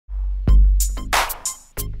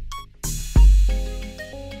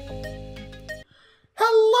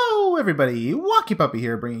everybody, Walkie Puppy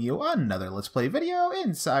here, bringing you another Let's Play video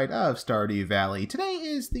inside of Stardew Valley. Today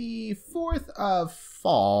is the 4th of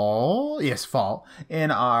fall, yes, fall, in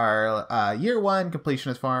our year 1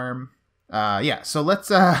 completionist farm. So let's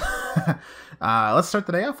let's start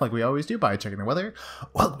the day off like we always do by checking the weather.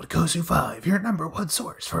 Welcome to Cozy 5, your #1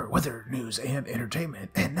 source for weather, news, and entertainment.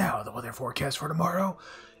 And now the weather forecast for tomorrow.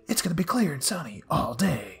 It's going to be clear and sunny all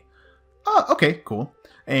day. Oh, okay, cool.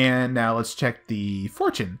 And now let's check the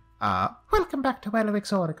fortune. Welcome back to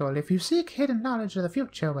Welwick's Oracle. If you seek hidden knowledge of the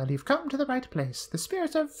future, well, you've come to the right place. The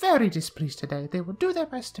spirits are very displeased today. They will do their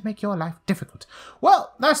best to make your life difficult.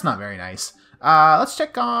 Well, that's not very nice. Let's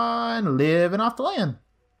check on Living Off the Land.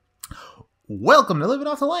 Welcome to Living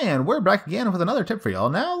Off the Land. We're back again with another tip for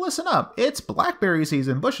y'all. Now listen up. It's blackberry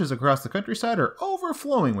season. Bushes across the countryside are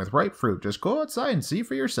overflowing with ripe fruit. Just go outside and see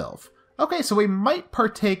for yourself. Okay, so we might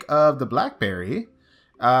partake of the blackberry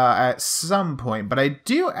at some point, but I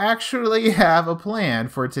do actually have a plan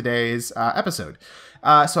for today's episode.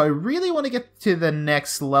 So I really want to get to the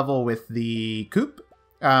next level with the coop,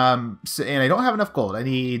 and I don't have enough gold. I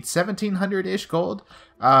need 1,700-ish gold.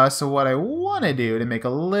 So what I want to do to make a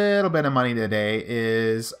little bit of money today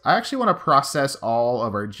is I actually want to process all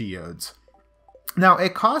of our geodes. Now,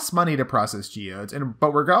 it costs money to process geodes,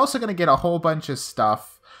 but we're also going to get a whole bunch of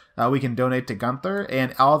stuff we can donate to Gunther,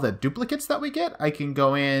 and all the duplicates that we get, I can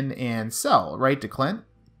go in and sell, right, to Clint.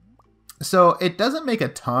 So it doesn't make a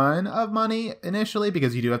ton of money initially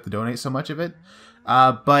because you do have to donate so much of it,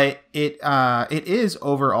 but it is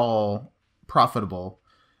overall profitable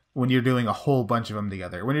when you're doing a whole bunch of them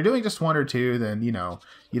together. When you're doing just one or two, then, you know,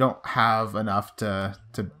 you don't have enough to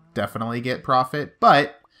definitely get profit,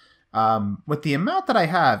 but with the amount that I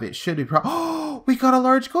have, it should be Oh, we got a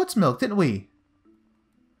large goat's milk, didn't we?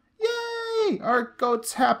 Our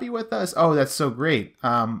goat's happy with us. Oh, that's so great.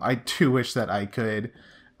 I do wish that I could,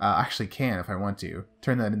 actually can if I want to,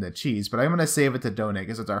 turn that into cheese, but I'm going to save it to donate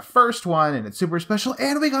because it's our first one and it's super special,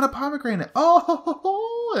 and we got a pomegranate.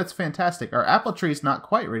 Oh, that's fantastic. Our apple tree's not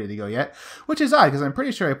quite ready to go yet, which is odd because I'm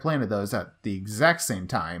pretty sure I planted those at the exact same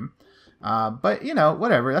time. But, you know,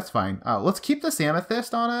 whatever, that's fine. Let's keep this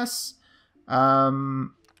amethyst on us. And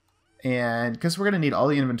because we're going to need all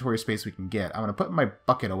the inventory space we can get, I'm going to put my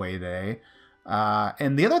bucket away today.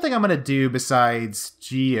 And the other thing I'm going to do besides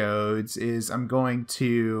geodes is I'm going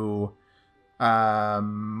to,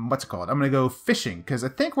 what's it called? I'm going to go fishing because I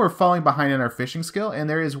think we're falling behind in our fishing skill. And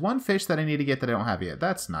there is one fish that I need to get that I don't have yet.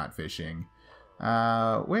 That's not fishing.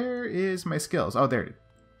 Where is my skills? Oh, there it is.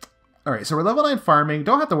 All right, so we're level 9 farming.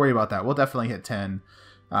 Don't have to worry about that. We'll definitely hit 10.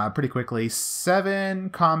 Pretty quickly.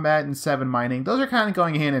 7 combat and 7 mining. Those are kind of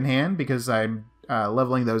going hand in hand because I'm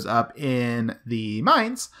leveling those up in the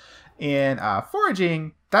mines. And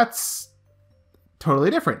foraging, that's totally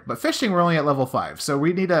different. But fishing, we're only at level 5. So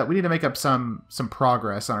we need to make up some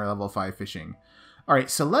progress on our level 5 fishing. All right,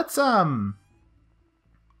 so let's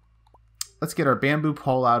get our bamboo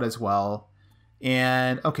pole out as well.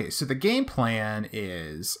 And okay, so the game plan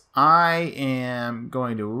is I am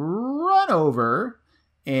going to run over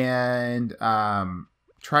and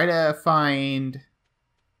try to find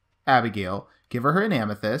Abigail, give her an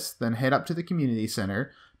amethyst, then head up to the community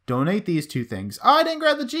center, donate these 2 things. Oh, I didn't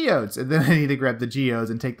grab the geodes, and then I need to grab the geodes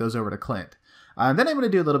and take those over to Clint. Then I'm going to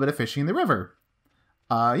do a little bit of fishing in the river.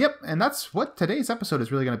 Yep, and that's what today's episode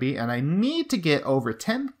is really going to be, and I need to get over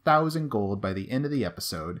 10,000 gold by the end of the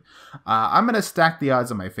episode. I'm going to stack the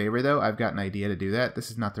odds in my favor, though. I've got an idea to do that.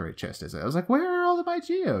 This is not the right chest, is it? I was like, where are all of my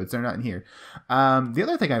geodes? They're not in here. The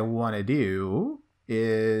other thing I want to do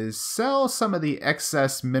is sell some of the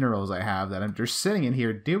excess minerals I have that I'm just sitting in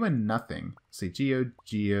here doing nothing. Let's see,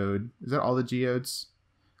 geode. Is that all the geodes?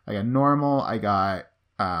 I got normal, I got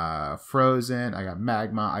frozen, I got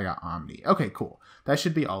magma, I got omni. Okay, cool. That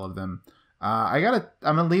should be all of them. I'm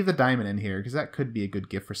gonna leave the diamond in here because that could be a good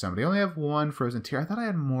gift for somebody. I only have 1 frozen tier. I thought I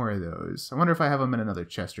had more of those. I wonder if I have them in another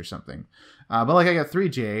chest or something. But like I got 3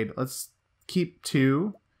 jade. Let's keep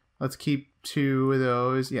 2. Let's keep 2 of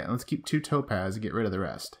those. Yeah, let's keep 2 topaz and get rid of the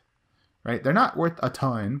rest. Right? They're not worth a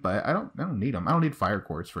ton, but I don't need them. I don't need fire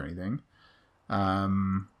quartz for anything. We're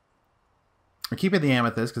keeping the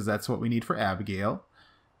amethyst because that's what we need for Abigail.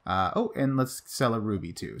 Oh, and let's sell a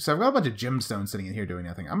ruby too. So I've got a bunch of gemstones sitting in here doing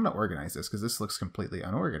nothing. I'm going to organize this because this looks completely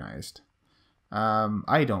unorganized.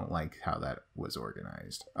 I don't like how that was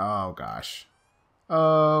organized. Oh, gosh.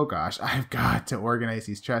 Oh, gosh. I've got to organize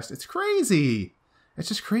these chests. It's crazy. It's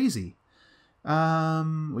just crazy.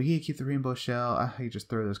 We need to keep the rainbow shell. I can just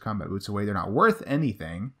throw those combat boots away. They're not worth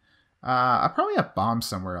anything. I probably have bombs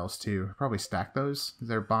somewhere else too. I'll probably stack those. Is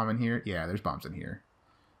there a bomb in here? Yeah, there's bombs in here.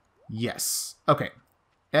 Yes. Okay.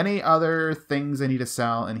 Any other things I need to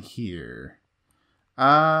sell in here?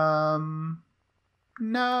 No,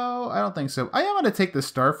 I don't think so. I am going to take the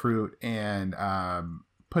star fruit and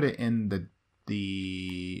put it in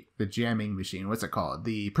the jamming machine. What's it called?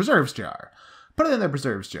 The preserves jar. Put it in the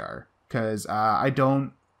preserves jar because I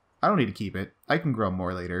don't need to keep it. I can grow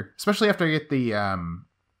more later, especially after I get the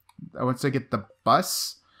once I get the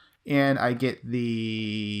bus and I get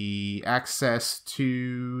the access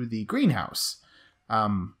to the greenhouse.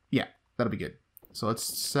 Yeah, that'll be good. So let's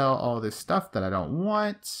sell all this stuff that I don't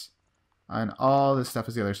want. And all this stuff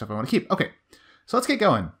is the other stuff I want to keep. Okay, so let's get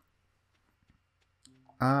going.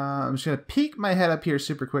 I'm just going to peek my head up here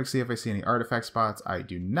super quick, see if I see any artifact spots. I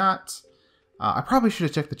do not. I probably should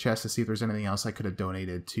have checked the chest to see if there's anything else I could have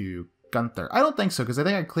donated to Gunther. I don't think so, because I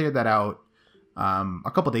think I cleared that out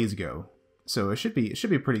a couple days ago. So it should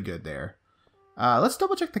be pretty good there. Let's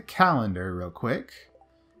double check the calendar real quick.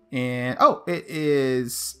 And, oh, it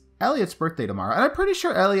is Elliot's birthday tomorrow. And I'm pretty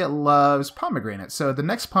sure Elliot loves pomegranate. So the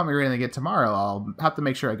next pomegranate I get tomorrow, I'll have to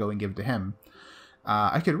make sure I go and give it to him.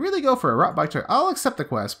 I could really go for a rot bike. I'll accept the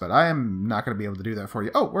quest, but I am not going to be able to do that for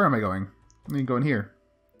you. Oh, where am I going? Let me go in here.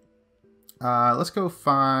 Let's go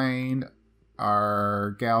find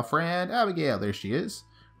our gal friend, Abigail. There she is.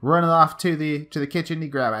 Running off to the kitchen to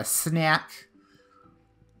grab a snack.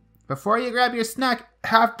 Before you grab your snack,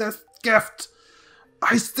 have this gift.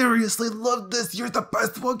 I seriously love this. You're the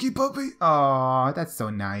best monkey puppy. Aw, that's so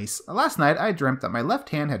nice. Last night, I dreamt that my left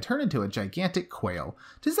hand had turned into a gigantic quail.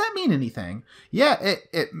 Does that mean anything? Yeah,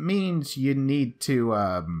 it means you need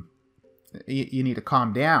to, you need to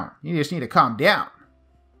calm down. You just need to calm down.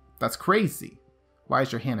 That's crazy. Why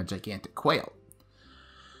is your hand a gigantic quail?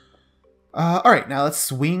 Alright, now let's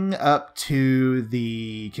swing up to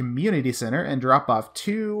the community center and drop off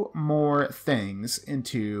 2 more things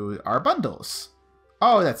into our bundles.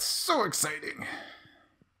 Oh, that's so exciting.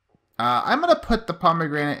 I'm going to put the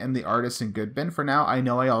pomegranate and the artisan good bin for now. I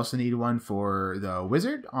know I also need one for the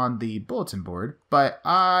wizard on the bulletin board, but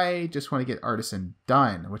I just want to get artisan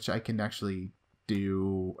done, which I can actually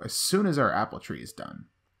do as soon as our apple tree is done.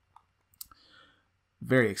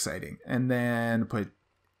 Very exciting. And then put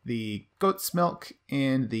the goat's milk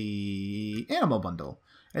in the animal bundle.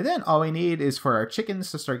 And then all we need is for our chickens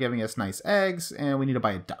to start giving us nice eggs, and we need to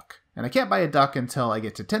buy a duck. And I can't buy a duck until I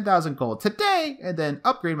get to 10,000 gold today, and then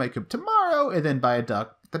upgrade my coop tomorrow, and then buy a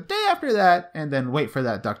duck the day after that, and then wait for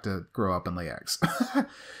that duck to grow up and lay eggs.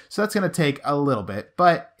 So that's going to take a little bit,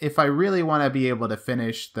 but if I really want to be able to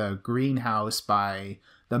finish the greenhouse by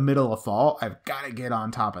the middle of fall, I've got to get on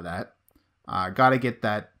top of that. Got to get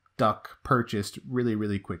that duck purchased really,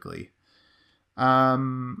 really quickly. A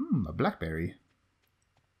blackberry.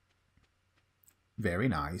 Very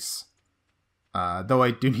nice. Though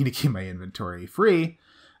I do need to keep my inventory free,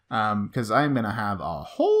 because I'm going to have a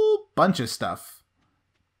whole bunch of stuff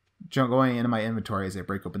going into my inventory as I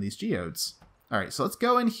break open these geodes. Alright, so let's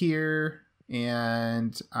go in here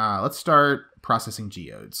and let's start processing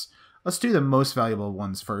geodes. Let's do the most valuable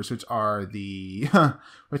ones first, which are the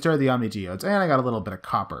Omni geodes. And I got a little bit of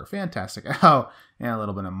copper. Fantastic. Oh, and a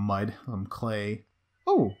little bit of mud, some clay.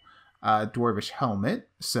 Oh, dwarvish helmet.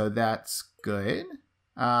 So that's good.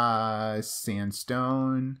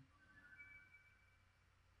 Sandstone.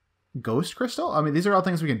 Ghost crystal? I mean, these are all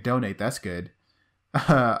things we can donate. That's good.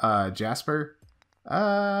 Jasper.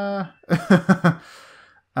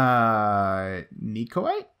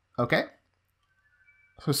 Nicoite? Okay.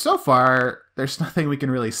 So far, there's nothing we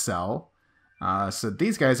can really sell. So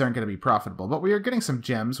these guys aren't going to be profitable, but we are getting some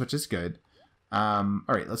gems, which is good.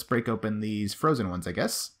 Alright, let's break open these frozen ones, I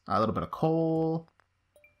guess. A little bit of coal.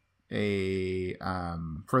 A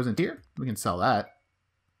frozen deer. We can sell that.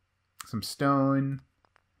 Some stone.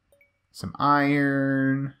 Some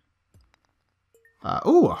iron.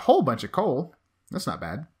 Ooh, a whole bunch of coal. That's not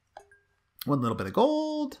bad. One little bit of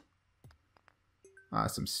gold.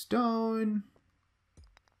 Some stone.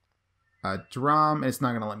 A drum. It's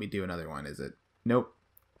not going to let me do another one, is it? Nope.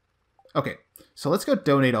 Okay, so let's go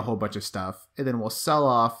donate a whole bunch of stuff, and then we'll sell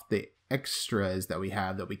off the extras that we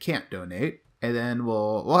have that we can't donate, and then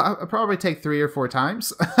I'll probably take 3 or 4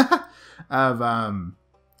 times of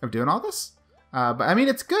doing all this. But I mean,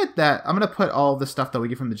 it's good that I'm going to put all the stuff that we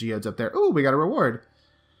get from the geodes up there. Ooh, we got a reward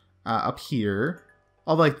up here.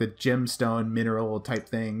 All like the gemstone mineral type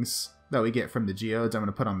things that we get from the geodes, I'm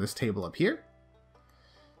going to put on this table up here.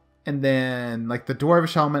 And then, like, the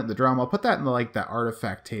dwarvish helmet and the drum, I'll put that in, like, that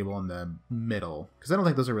artifact table in the middle. Because I don't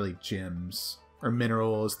think those are really gems or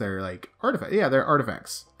minerals. They're, like, artifacts. Yeah, they're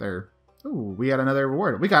artifacts. They're... Ooh, we got another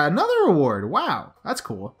reward. We got another reward! Wow! That's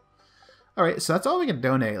cool. All right, so that's all we can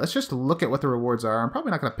donate. Let's just look at what the rewards are. I'm probably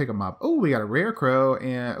not going to pick them up. Oh, we got a rare crow,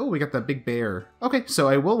 and oh, we got the big bear. Okay, so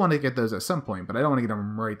I will want to get those at some point, but I don't want to get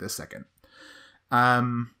them right this second.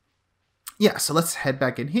 Yeah, so let's head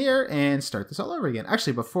back in here and start this all over again.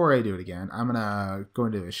 Actually, before I do it again, I'm going to go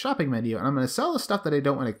into the shopping menu, and I'm going to sell the stuff that I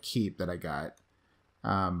don't want to keep that I got.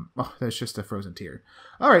 Oh, that's just a frozen tear.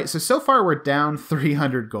 All right, so far we're down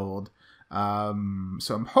 300 gold.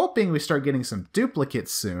 So I'm hoping we start getting some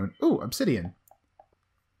duplicates soon. Ooh, obsidian.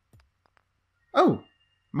 Oh,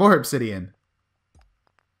 more obsidian.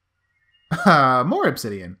 More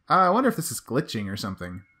obsidian. I wonder if this is glitching or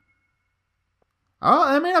something.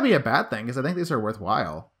 Oh, that may not be a bad thing, because I think these are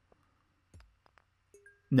worthwhile.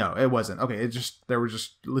 No, it wasn't. Okay, there were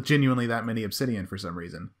just genuinely that many obsidian for some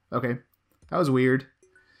reason. Okay, that was weird.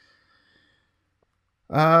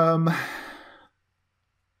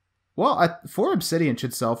 Well, 4 obsidian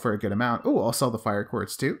should sell for a good amount. Oh, I'll sell the fire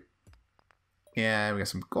quartz too. And we got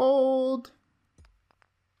some gold.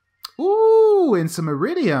 Ooh, and some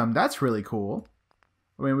iridium. That's really cool.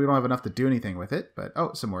 I mean, we don't have enough to do anything with it, but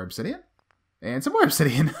oh, some more obsidian. And some more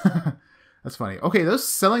obsidian. That's funny. Okay,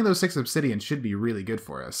 selling those 6 obsidian should be really good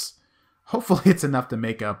for us. Hopefully it's enough to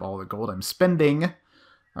make up all the gold I'm spending.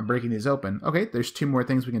 I'm breaking these open. Okay, there's 2 more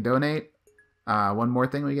things we can donate. 1 more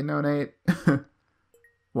thing we can donate.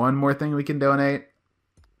 1 more thing we can donate.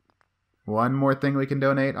 1 more thing we can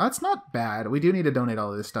donate. Oh, that's not bad. We do need to donate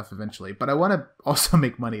all of this stuff eventually, but I want to also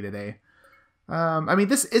make money today. I mean,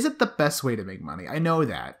 this isn't the best way to make money. I know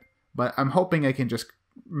that, but I'm hoping I can just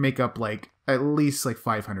make up like at least like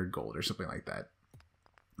 500 gold or something like that.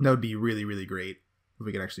 That would be really, really great if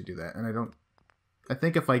we could actually do that. And I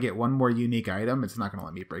think if I get 1 more unique item, it's not going to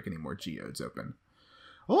let me break any more geodes open.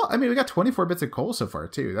 Well, I mean, we got 24 bits of coal so far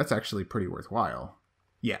too. That's actually pretty worthwhile.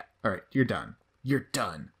 Yeah. All right. You're done. You're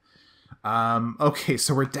done. Okay.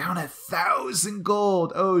 So we're down 1,000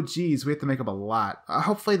 gold. Oh, geez. We have to make up a lot.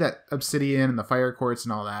 Hopefully that obsidian and the fire quartz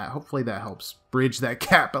and all that, hopefully that helps bridge that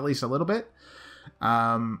gap at least a little bit.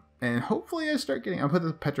 And hopefully I start getting, I'll put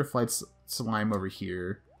the petrified slime over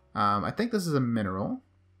here. I think this is a mineral.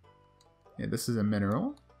 Yeah, this is a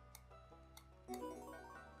mineral.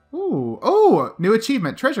 Ooh. Oh, new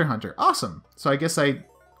achievement, treasure hunter. Awesome. So I guess I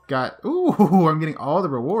got, ooh, I'm getting all the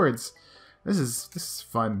rewards. This is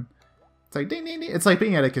fun. It's like ding, ding, ding. It's like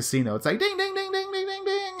being at a casino. It's like ding, ding, ding, ding, ding, ding,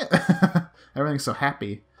 ding. Everything's so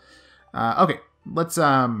happy. Okay, let's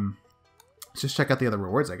just check out the other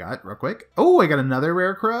rewards I got real quick. Oh, I got another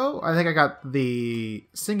rare crow. I think I got the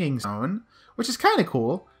singing zone, which is kind of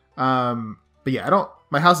cool. But yeah,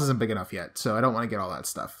 my house isn't big enough yet, so I don't want to get all that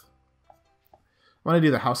stuff. I want to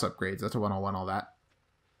do the house upgrades. That's what I want, all that.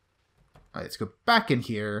 All right, let's go back in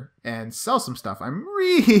here and sell some stuff. I'm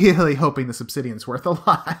really hoping this obsidian's worth a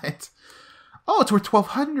lot. Oh, it's worth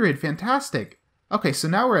 1,200. Fantastic. Okay, so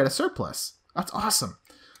now we're at a surplus. That's awesome.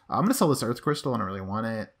 I'm going to sell this earth crystal. I don't really want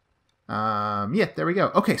it. Yeah, there we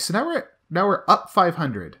go. Okay, so now we're up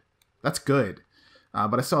 500. That's good.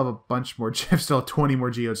 But I still have a bunch more. I still have 20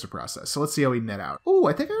 more geodes to process. So let's see how we net out. Oh,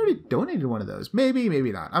 I think I already donated one of those. Maybe,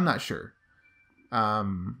 maybe not. I'm not sure.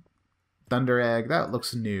 Thunder egg. That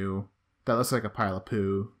looks new. That looks like a pile of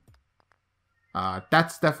poo.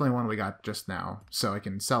 That's definitely one we got just now. So I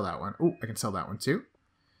can sell that one. Oh, I can sell that one too.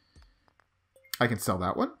 I can sell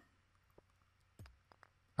that one.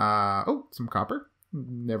 Oh, some copper.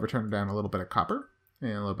 Never turned down a little bit of copper.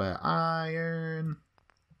 And a little bit of iron.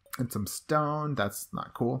 And some stone. That's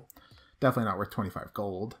not cool. Definitely not worth 25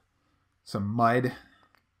 gold. Some mud.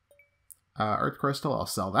 Earth crystal. I'll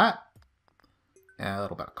sell that. And a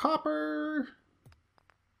little bit of copper.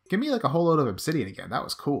 Give me like a whole load of obsidian again. That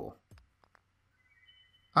was cool.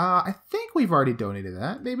 I think we've already donated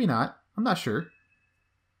that. Maybe not. I'm not sure.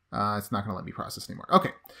 It's not going to let me process anymore. Okay.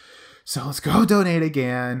 So let's go donate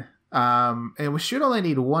again. And we should only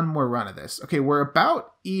need 1 more run of this. Okay, we're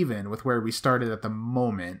about even with where we started at the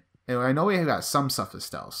moment. And I know we have got some stuff to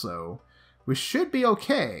sell, so we should be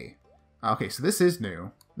okay. Okay, so this is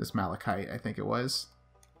new. This malachite, I think it was.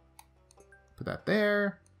 Put that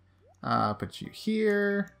there. Put you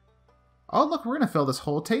here. Oh, look, we're going to fill this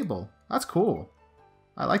whole table. That's cool.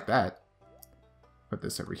 I like that. Put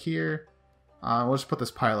this over here. We'll just put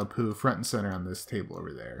this pile of poo front and center on this table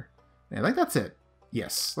over there. And I think that's it.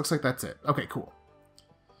 Yes, looks like that's it. Okay, cool.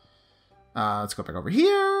 Let's go back over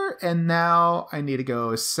here. And now I need to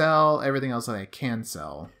go sell everything else that I can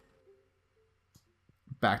sell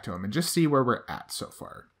back to him and just see where we're at so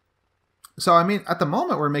far. So, I mean, at the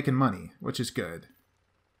moment, we're making money, which is good.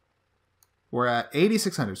 We're at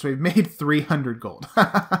 8,600, so we've made 300 gold.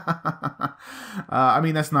 I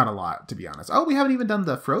mean, that's not a lot, to be honest. Oh, we haven't even done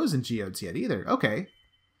the frozen geodes yet either. Okay.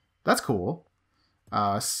 That's cool.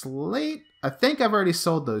 Slate. I think I've already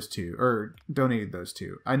sold those two, or donated those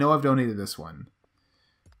two. I know I've donated this one.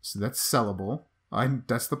 So that's sellable.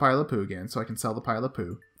 That's the pile of poo again, so I can sell the pile of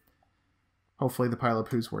poo. Hopefully the pile of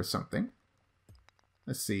poo's worth something.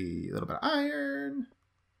 Let's see, a little bit of iron.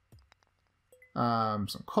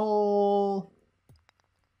 Some coal.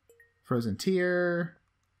 Frozen tear.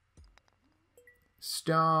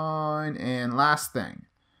 Stone. And last thing.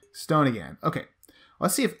 Stone again. Okay.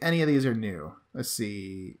 Let's see if any of these are new. Let's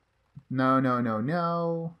see. No.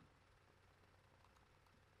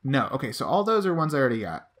 No. Okay, so all those are ones I already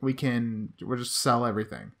got. We'll just sell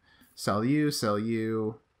everything. Sell you, sell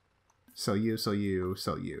you, sell you, sell you,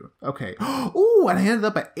 sell you. Okay. Ooh, and I ended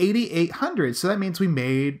up at 8,800. So that means we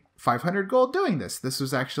made 500 gold doing this. This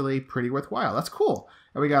was actually pretty worthwhile. That's cool.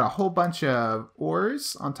 And we got a whole bunch of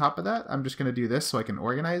ores on top of that. I'm just going to do this so I can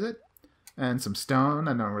organize it. And some stone.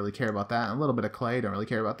 I don't really care about that. And a little bit of clay. Don't really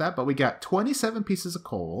care about that. But we got 27 pieces of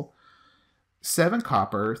coal. 7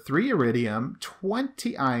 copper, 3 iridium,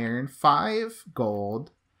 20 iron, 5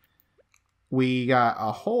 gold. We got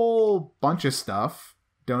a whole bunch of stuff.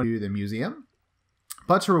 Don't do the museum.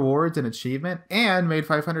 Bunch of rewards and achievement, and made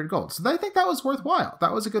 500 gold. So I think that was worthwhile.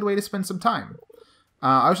 That was a good way to spend some time.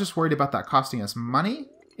 I was just worried about that costing us money,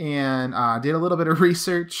 and did a little bit of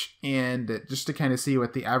research and just to kind of see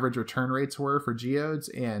what the average return rates were for geodes,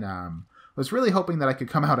 and was really hoping that I could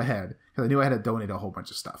come out ahead because I knew I had to donate a whole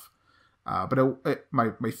bunch of stuff. But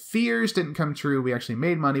my fears didn't come true. We actually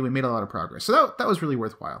made money. We made a lot of progress. So that was really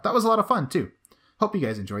worthwhile. That was a lot of fun, too. Hope you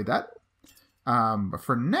guys enjoyed that. But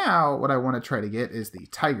for now, what I want to try to get is the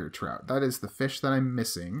tiger trout. That is the fish that I'm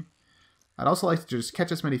missing. I'd also like to just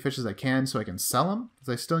catch as many fish as I can so I can sell them,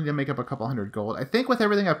 because I still need to make up a couple hundred gold. I think with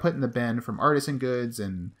everything I put in the bin from artisan goods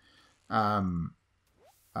and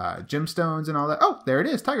gemstones and all that. Oh, there it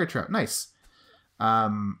is. Tiger trout. Nice.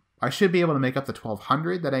 I should be able to make up the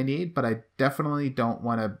 1,200 that I need, but I definitely don't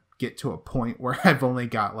want to get to a point where I've only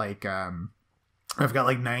got like, I've got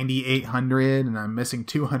like 9,800 and I'm missing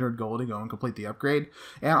 200 gold to go and complete the upgrade.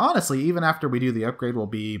 And honestly, even after we do the upgrade, we'll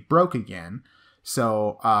be broke again.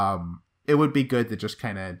 So, it would be good to just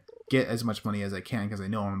kind of get as much money as I can, because I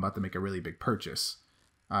know I'm about to make a really big purchase.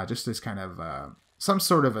 Just as kind of, some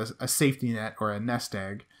sort of a safety net or a nest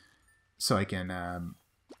egg, so I can,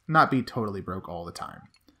 not be totally broke all the time.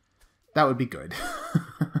 That would be good.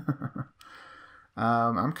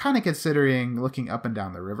 I'm kind of considering looking up and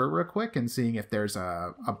down the river real quick and seeing if there's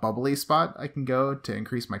a bubbly spot I can go to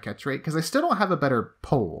increase my catch rate, because I still don't have a better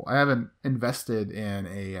pole. I haven't invested in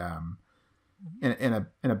a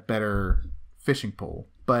better fishing pole,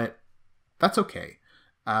 but that's okay.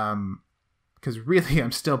 Because really,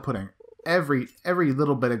 I'm still putting every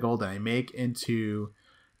little bit of gold that I make into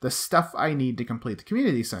the stuff I need to complete the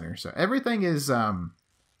community center. So everything is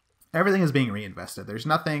being reinvested. There's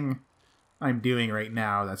nothing I'm doing right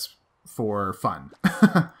now that's for fun.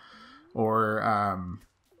 Or,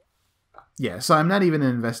 yeah, so I'm not even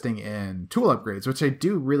investing in tool upgrades, which I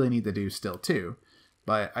do really need to do still too.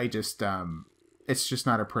 But I just, it's just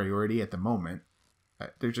not a priority at the moment.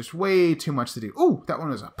 There's just way too much to do. Ooh, that one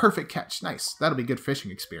was a perfect catch. Nice. That'll be good fishing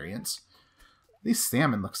experience. These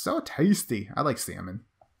salmon look so tasty. I like salmon.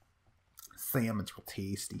 Salmon's real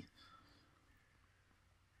tasty.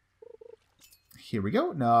 Here we go.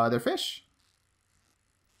 Another fish.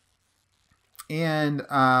 And,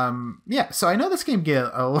 yeah, so I know this game get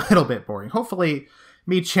a little bit boring. Hopefully,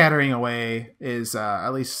 me chattering away is at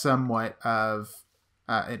least somewhat of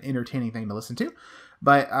an entertaining thing to listen to.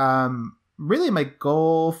 But really, my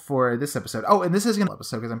goal for this episode... Oh, and this is going to be an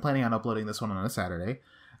episode because I'm planning on uploading this one on a Saturday.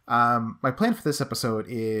 My plan for this episode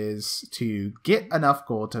is to get enough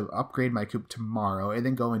gold to upgrade my coop tomorrow and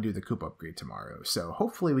then go and do the coop upgrade tomorrow. So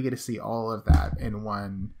hopefully we get to see all of that in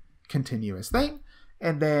one continuous thing.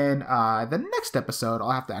 And then the next episode,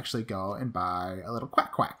 I'll have to actually go and buy a little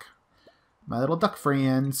quack quack. My little duck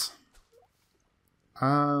friends.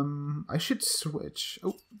 I should switch.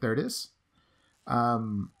 Oh, there it is.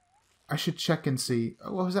 I should check and see.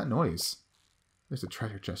 Oh, what was that noise? There's a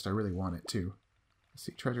treasure chest. I really want it too. Let's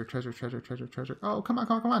see. Treasure, treasure, treasure, treasure, treasure. Oh, come on,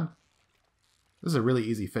 come on, come on. This is a really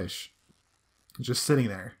easy fish. It's just sitting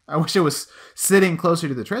there. I wish it was sitting closer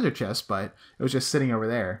to the treasure chest, but it was just sitting over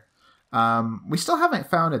there. We still haven't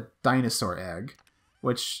found a dinosaur egg,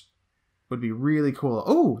 which would be really cool.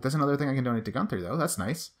 Oh, that's another thing I can donate to Gunther, though. That's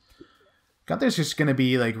nice. Gunther's just going to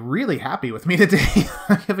be, like, really happy with me today.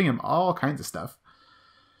 I'm giving him all kinds of stuff.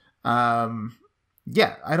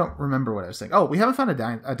 Yeah, I don't remember what I was saying. Oh, we haven't found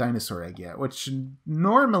a dinosaur egg yet, which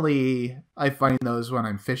normally I find those when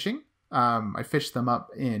I'm fishing. I fish them up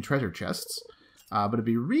in treasure chests. But it'd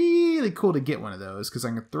be really cool to get one of those because I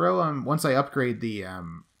can throw them once I upgrade the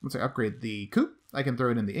coop. I can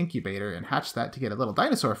throw it in the incubator and hatch that to get a little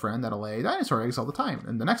dinosaur friend that'll lay dinosaur eggs all the time.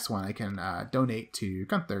 And the next one I can donate to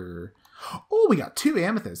Gunther. Oh, we got 2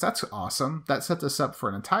 amethysts. That's awesome. That sets us up for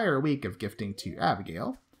an entire week of gifting to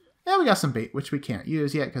Abigail. And we got some bait, which we can't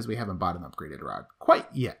use yet because we haven't bought an upgraded rod quite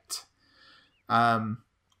yet.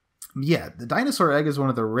 Yeah, the dinosaur egg is one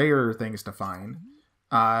of the rarer things to find.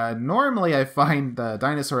 Normally I find the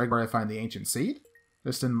dinosaur egg where I find the ancient seed.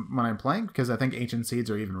 Just when I'm playing, because I think ancient seeds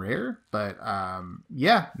are even rare. But,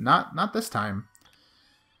 yeah, not this time.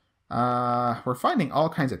 We're finding all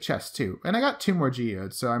kinds of chests, too. And I got 2 more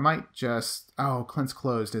geodes, so I might just... Oh, Clint's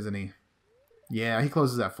closed, isn't he? Yeah, he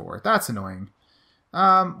closes at 4. That's annoying.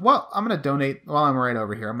 Well, I'm going to donate... While I'm right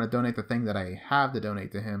over here, I'm going to donate the thing that I have to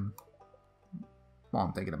donate to him. While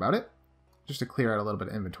I'm thinking about it. Just to clear out a little bit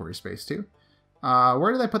of inventory space, too.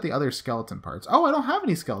 Where did I put the other skeleton parts? Oh, I don't have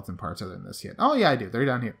any skeleton parts other than this yet. Oh, yeah, I do. They're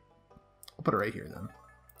down here. I'll put it right here, then.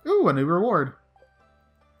 Ooh, a new reward.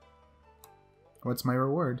 What's my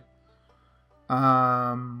reward?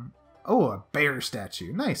 Oh, a bear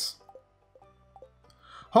statue. Nice.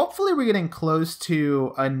 Hopefully we're getting close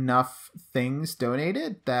to enough things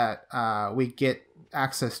donated that we get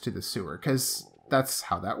access to the sewer, because that's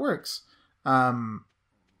how that works.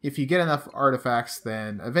 If you get enough artifacts,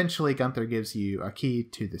 then eventually Gunther gives you a key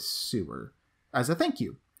to the sewer as a thank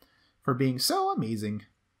you for being so amazing.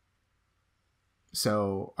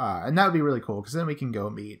 So, and that would be really cool, because then we can go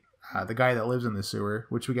meet the guy that lives in the sewer,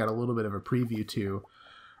 which we got a little bit of a preview to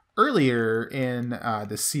earlier in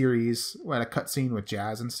the series. We had a cutscene with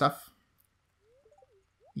Jazz and stuff.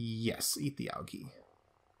 Yes, eat the algae.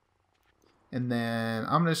 And then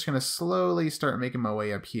I'm just going to slowly start making my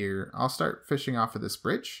way up here. I'll start fishing off of this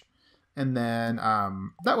bridge. And then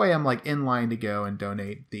that way I'm like in line to go and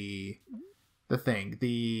donate the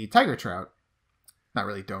tiger trout. Not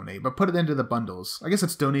really donate, but put it into the bundles. I guess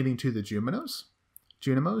it's donating to the Junimos?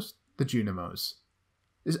 Junimos? The Junimos.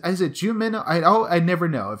 Is it Jumino? I never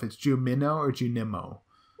know if it's Jumino or Junimo.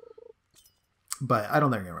 But I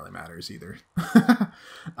don't think it really matters either.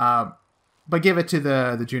 But give it to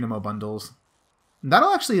the Junimo bundles.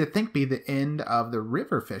 That'll actually, I think, be the end of the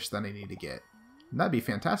river fish that I need to get. That'd be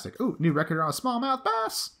fantastic. Ooh, new record on a smallmouth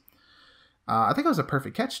bass. I think it was a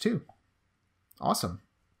perfect catch, too. Awesome.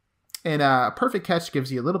 And a perfect catch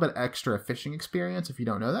gives you a little bit extra fishing experience if you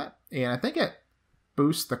don't know that. And I think it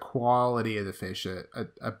boosts the quality of the fish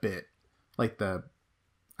a bit. Like I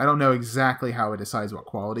don't know exactly how it decides what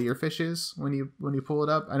quality your fish is when you pull it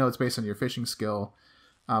up. I know it's based on your fishing skill.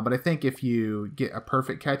 But I think if you get a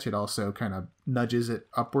perfect catch, it also kind of nudges it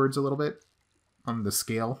upwards a little bit on the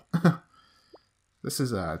scale. This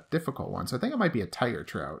is a difficult one, so I think it might be a tiger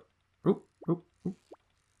trout. Oop, oop, oop.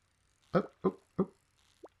 Oop, oop, oop.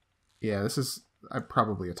 Yeah, this is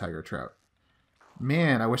probably a tiger trout.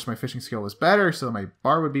 Man, I wish my fishing skill was better so my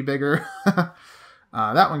bar would be bigger.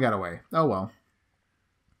 That one got away. Oh well.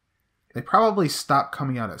 They probably stopped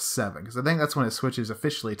coming out at 7, because I think that's when it switches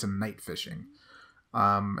officially to night fishing.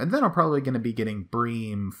 And then I'm probably going to be getting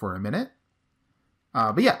bream for a minute.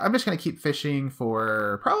 But yeah, I'm just going to keep fishing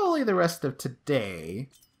for probably the rest of today.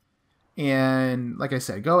 And like I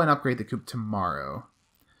said, go and upgrade the coop tomorrow.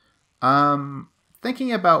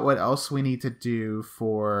 Thinking about what else we need to do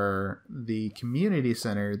for the community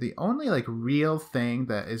center, the only like real thing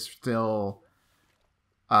that is still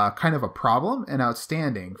kind of a problem and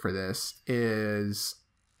outstanding for this is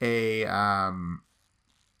a...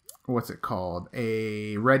 what's it called?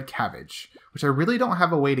 A red cabbage, which I really don't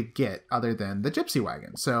have a way to get other than the gypsy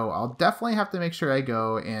wagon. So I'll definitely have to make sure I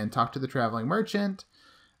go and talk to the traveling merchant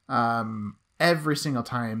every single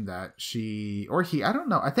time that she or he, I don't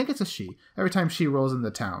know. I think it's a she. Every time she rolls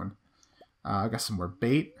into town. I got some more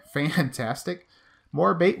bait. Fantastic.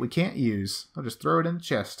 More bait we can't use. I'll just throw it in the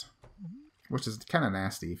chest, which is kind of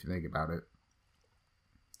nasty if you think about it.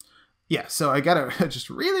 Yeah, so I gotta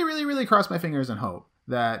just really, really, really cross my fingers and hope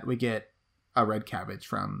that we get a red cabbage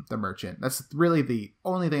from the merchant. That's really the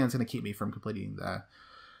only thing that's going to keep me from completing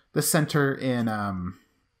the center in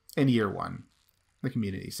year 1, the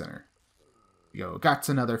community center. Got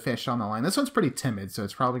another fish on the line. This one's pretty timid, so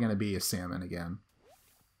it's probably going to be a salmon again.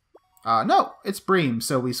 No, it's bream.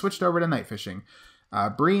 So we switched over to night fishing.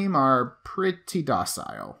 Bream are pretty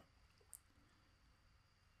docile,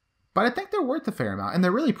 but I think they're worth a fair amount, and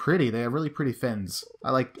they're really pretty. They have really pretty fins. I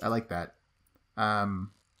like that.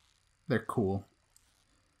 They're cool.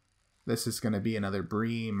 This is going to be another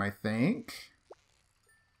bream, I think.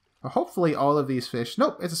 Well, hopefully all of these fish...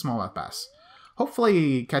 Nope, it's a smallmouth bass.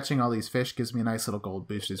 Hopefully catching all these fish gives me a nice little gold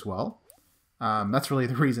boost as well. That's really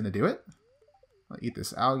the reason to do it. I'll eat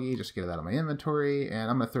this algae, just get it out of my inventory, and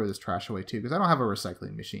I'm going to throw this trash away too, because I don't have a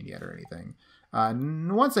recycling machine yet or anything.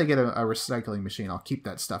 Once I get a recycling machine, I'll keep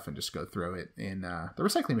that stuff and just go throw it in the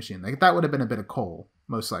recycling machine. Like, that would have been a bit of coal,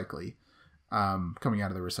 most likely, coming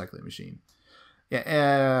out of the recycling machine.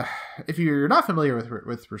 Yeah, if you're not familiar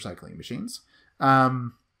with recycling machines,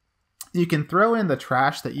 you can throw in the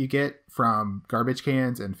trash that you get from garbage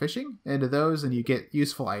cans and fishing into those, and you get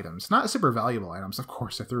useful items. Not super valuable items, of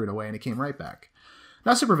course. I threw it away and it came right back.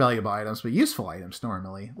 Not super valuable items, but useful items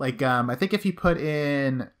normally. Like, I think if you put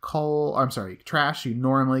in trash, you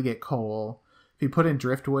normally get coal. If you put in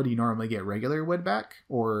driftwood, you normally get regular wood back,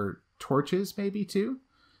 or torches maybe too.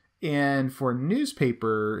 And for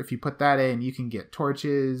newspaper, if you put that in, you can get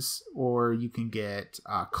torches, or you can get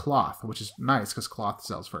cloth, which is nice because cloth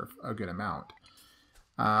sells for a good amount.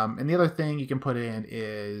 And the other thing you can put in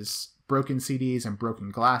is broken CDs and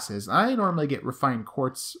broken glasses. I normally get refined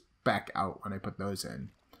quartz back out when I put those in.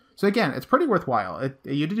 So again, it's pretty worthwhile.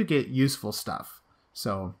 You do get useful stuff.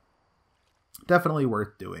 So definitely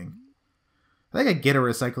worth doing. I think I get a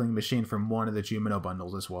recycling machine from one of the Jumino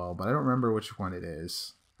bundles as well, but I don't remember which one it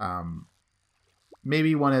is.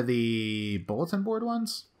 Maybe one of the bulletin board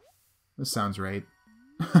ones? This sounds right.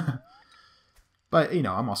 But, you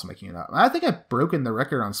know, I'm also making it up. I think I've broken the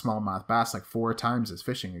record on smallmouth bass like 4 times this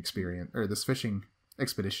fishing experience, or this fishing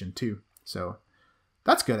expedition too. So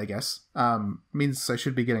that's good, I guess. Means I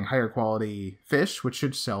should be getting higher quality fish, which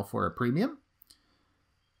should sell for a premium.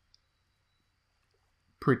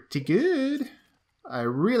 Pretty good. I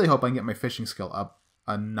really hope I can get my fishing skill up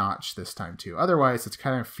a notch this time too. Otherwise, it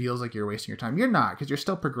kind of feels like you're wasting your time. You're not, because you're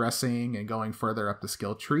still progressing and going further up the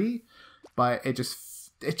skill tree. But it just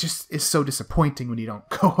is so disappointing when you don't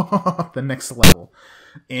go up the next level.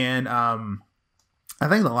 And I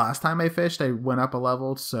think the last time I fished, I went up a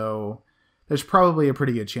level, so there's probably a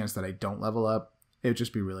pretty good chance that I don't level up. It would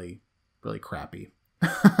just be really, really crappy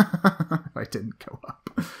if I didn't go up.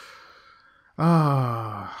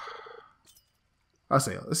 Let's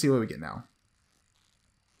see what we get now.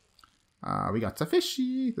 We got a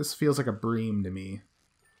fishy. This feels like a bream to me.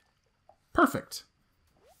 Perfect.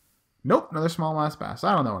 Nope, another smallmouth bass.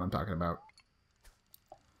 I don't know what I'm talking about.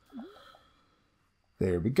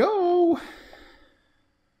 There we go.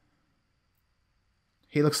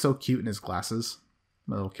 He looks so cute in his glasses.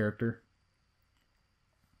 My little character.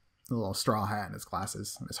 A little straw hat and his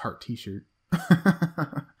glasses and his heart t-shirt.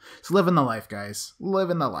 Just living the life, guys.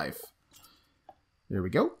 Living the life. There we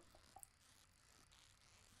go.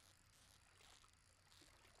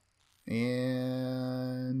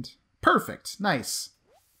 And perfect. Nice.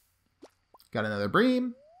 Got another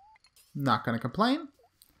bream. Not going to complain.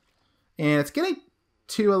 And it's getting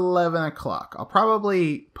to 11 o'clock. I'll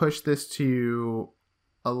probably push this to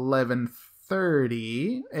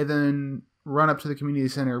 11:30 and then run up to the community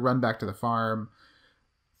center, run back to the farm,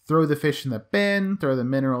 throw the fish in the bin, throw the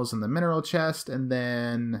minerals in the mineral chest, and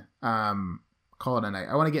then call it a night.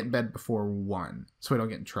 I want to get in bed before 1 so I don't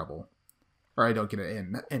get in trouble. Or I don't get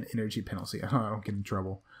an energy penalty. I don't get in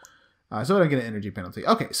trouble. So I don't get an energy penalty.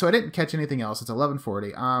 Okay, so I didn't catch anything else. It's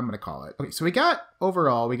 11:40. I'm going to call it. Okay, so we got,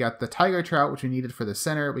 overall, we got the tiger trout, which we needed for the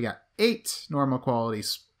center. We got 8 normal quality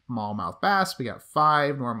smallmouth bass. We got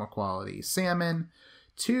 5 normal quality salmon,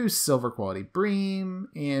 2 silver quality bream,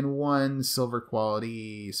 and 1 silver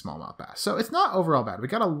quality smallmouth bass. So it's not overall bad. We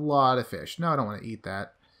got a lot of fish. No, I don't want to eat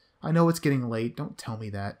that. I know it's getting late. Don't tell me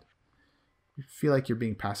that. I feel like you're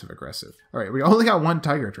being passive aggressive. All right, we only got 1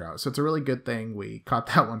 tiger trout, so it's a really good thing we caught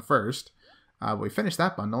that one first. We finished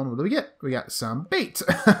that bundle, and what do we get? We got some bait.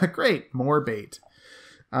 Great, more bait.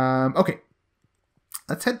 Okay,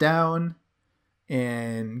 let's head down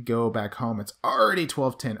and go back home. It's already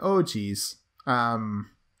 12:10. Oh, geez.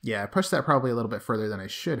 Yeah, I pushed that probably a little bit further than I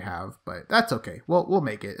should have, but that's okay. We'll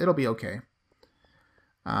make it. It'll be okay.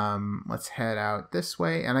 Let's head out this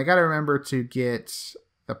way, and I got to remember to get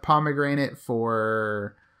the pomegranate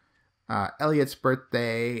for Elliot's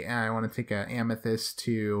birthday, and I want to take an amethyst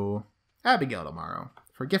to Abigail tomorrow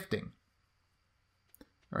for gifting.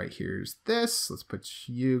 All right, here's this. Let's put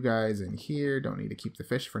you guys in here. Don't need to keep the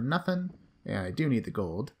fish for nothing. Yeah, I do need the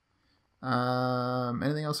gold.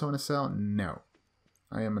 Anything else I want to sell? No.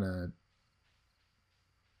 I am gonna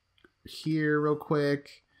here real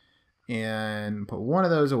quick and put one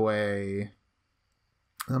of those away.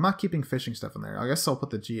 I'm not keeping fishing stuff in there. I guess I'll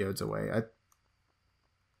put the geodes away. I'm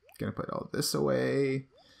gonna put all this away.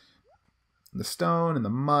 The stone and the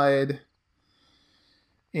mud.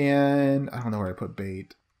 And I don't know where I put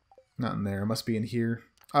bait. Not in there. It must be in here.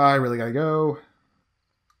 I really gotta go.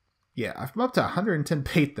 Yeah, I'm up to 110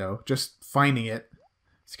 bait though. Just finding it.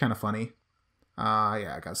 It's kind of funny.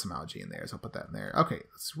 Yeah, I got some algae in there, so I'll put that in there. Okay,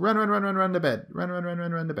 let's run to bed.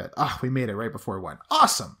 Run to bed. Ah, we made it right before 1.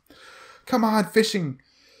 Awesome. Come on, fishing.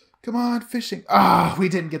 Come on, fishing. Ah, we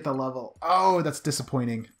didn't get the level. Oh, that's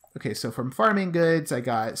disappointing. Okay, so from farming goods, I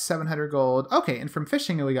got 700 gold. Okay, and from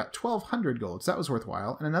fishing, we got 1,200 gold, so that was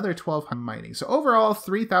worthwhile. And another 1,200 mining. So overall,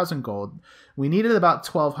 3,000 gold. We needed about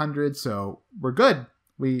 1,200, so we're good.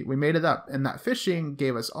 We made it up. And that fishing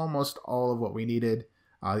gave us almost all of what we needed.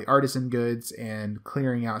 The artisan goods and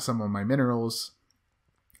clearing out some of my minerals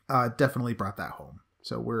definitely brought that home.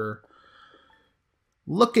 So we're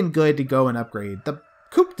looking good to go and upgrade the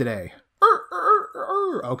coop today.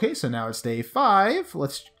 Okay, so now it's day 5.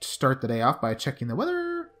 Let's start the day off by checking the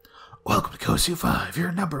weather. Welcome to Kosu 5,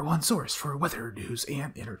 your #1 source for weather news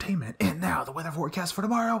and entertainment. And now the weather forecast for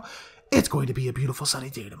tomorrow. It's going to be a beautiful sunny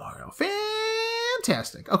day tomorrow.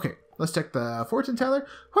 Fantastic. Okay, let's check the fortune teller.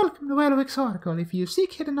 Welcome to Welwick's Oracle. If you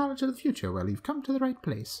seek hidden knowledge of the future, well, you've come to the right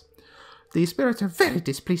place. The spirits are very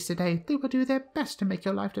displeased today. They will do their best to make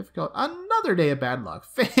your life difficult. Another day of bad luck.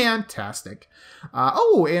 Fantastic.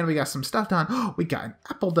 Oh, and we got some stuff done. Oh, we got an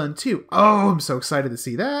apple done too. Oh, I'm so excited to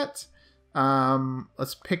see that.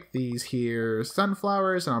 Let's pick these here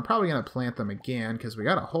sunflowers, and I'm probably going to plant them again because we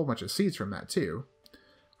got a whole bunch of seeds from that too,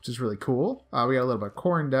 which is really cool. We got a little bit of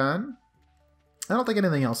corn done. I don't think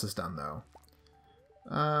anything else is done though.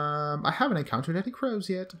 I haven't encountered any crows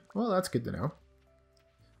yet. Well, that's good to know.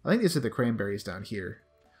 I think these are the cranberries down here.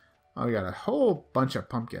 Oh, we got a whole bunch of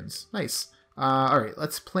pumpkins. Nice. Alright,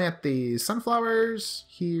 let's plant these sunflowers.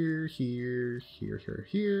 Here.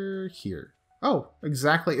 Oh,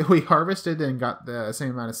 exactly. We harvested and got the same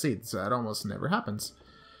amount of seeds. That almost never happens.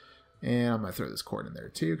 And I'm going to throw this corn in there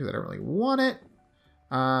too, because I don't really want it.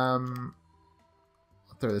 I'll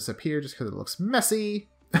throw this up here just because it looks messy.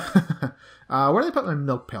 Where did I put my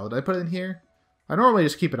milk pail? Did I put it in here? I normally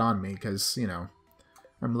just keep it on me because, you know,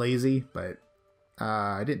 I'm lazy, but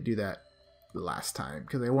I didn't do that last time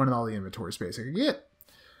because I wanted all the inventory space I could get.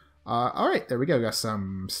 Alright, there we go. Got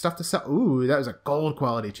some stuff to sell. Ooh, that was a gold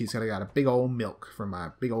quality cheese. I got a big old milk from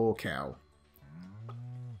my big old cow.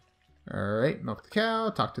 Alright, milk the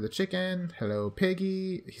cow, talk to the chicken. Hello,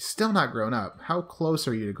 piggy. He's still not grown up. How close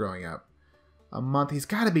are you to growing up? A month. He's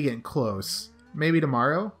got to be getting close. Maybe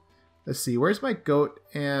tomorrow? Let's see. Where's my goat?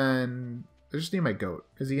 And I just need my goat.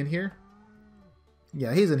 Is he in here?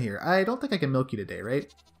 Yeah, he's in here. I don't think I can milk you today, right?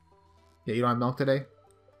 Yeah, you don't have milk today?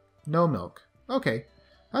 No milk. Okay,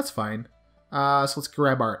 that's fine. So let's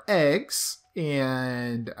grab our eggs,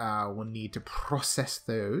 and we'll need to process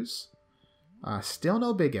those. Still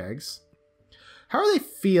no big eggs. How are they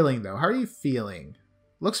feeling, though? How are you feeling?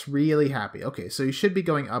 Looks really happy. Okay, so you should be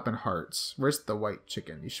going up in hearts. Where's the white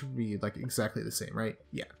chicken? You should be, like, exactly the same, right?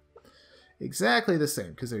 Yeah. Exactly the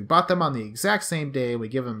same, because we bought them on the exact same day. We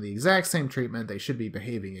give them the exact same treatment. They should be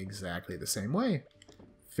behaving exactly the same way.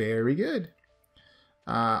 Very good.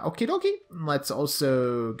 Okie dokie. Let's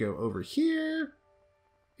also go over here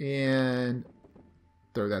and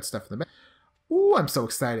throw that stuff in the back. Ooh, I'm so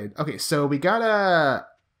excited. Okay, so we gotta...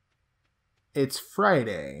 It's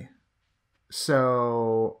Friday.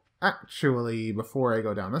 So, actually, before I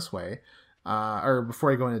go down this way... or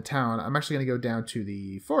before I go into town, I'm actually going to go down to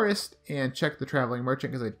the forest and check the traveling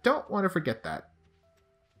merchant because I don't want to forget that.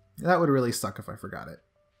 That would really suck if I forgot it.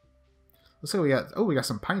 Looks like we got, oh, we got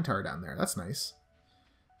some pine tar down there. That's nice.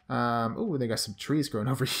 Oh, they got some trees growing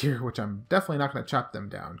over here, which I'm definitely not going to chop them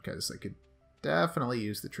down because I could definitely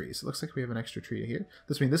use the trees. It looks like we have an extra tree here.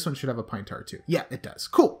 This means this one should have a pine tar too. Yeah, it does.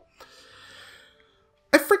 Cool.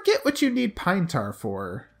 I forget what you need pine tar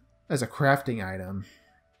for as a crafting item.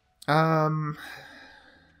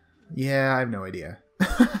 Yeah, I have no idea.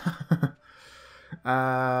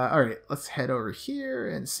 Alright, let's head over here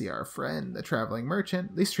and see our friend, the traveling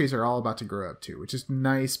merchant. These trees are all about to grow up too, which is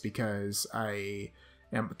nice because I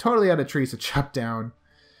am totally out of trees to chop down.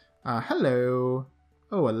 Hello.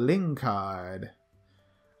 Oh, a lingcod.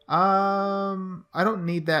 I don't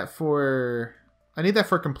need that for... I need that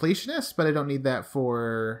for completionist, but I don't need that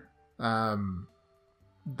for,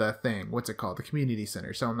 the thing. What's it called? The community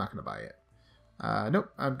center, so I'm not going to buy it.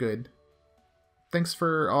 Nope, I'm good. Thanks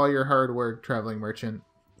for all your hard work, traveling merchant.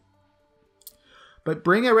 But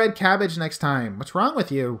bring a red cabbage next time. What's wrong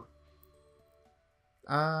with you?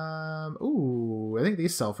 Ooh, I think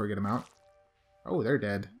these sell for a good amount. Oh, they're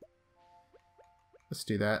dead. Let's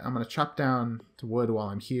do that. I'm going to chop down to wood while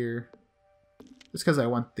I'm here. Just because I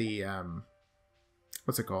want the,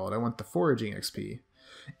 what's it called? I want the foraging XP.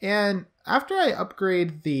 And after I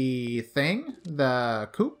upgrade the thing, the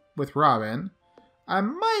coop with Robin, I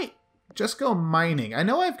might just go mining. I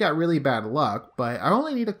know I've got really bad luck, but I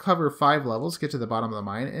only need to cover 5 levels to get to the bottom of the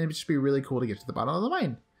mine, and it'd just be really cool to get to the bottom of the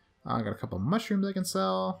mine. I got a couple mushrooms I can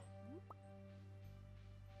sell.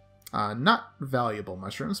 Not valuable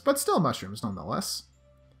mushrooms, but still mushrooms nonetheless.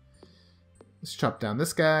 Let's chop down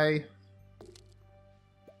this guy.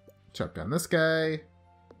 Chop down this guy.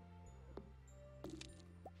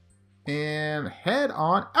 And head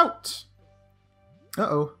on out.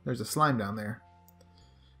 Uh-oh, there's a slime down there.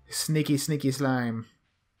 Sneaky, sneaky slime.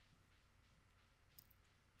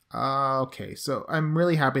 Okay, so I'm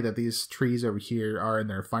really happy that these trees over here are in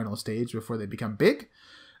their final stage before they become big.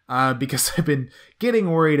 Because I've been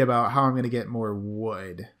getting worried about how I'm going to get more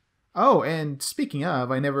wood. Oh, and speaking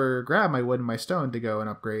of, I never grabbed my wood and my stone to go and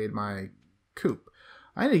upgrade my coop.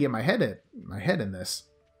 I need to get my head in this.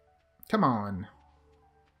 Come on.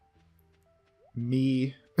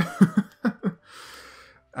 Me.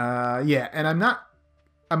 Yeah, and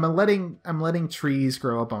I'm letting trees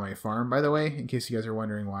grow up on my farm, by the way, in case you guys are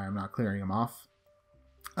wondering why I'm not clearing them off.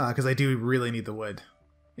 Because I do really need the wood.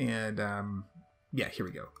 And, yeah, here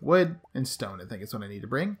we go. Wood and stone, I think is what I need to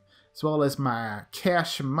bring. As well as my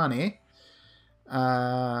cash money.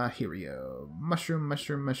 Here we go. Mushroom,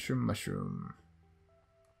 mushroom, mushroom, mushroom.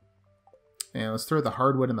 And let's throw the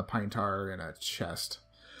hardwood and the pine tar in a chest.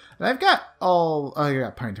 And I've got all... Oh, I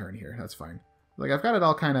got pine tar in here. That's fine. Like, I've got it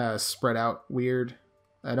all kind of spread out weird.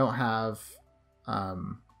 I don't have... I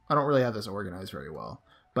don't really have this organized very well.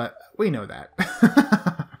 But we know that.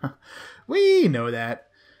 We know that.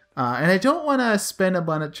 And I don't want to spend a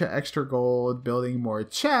bunch of extra gold building more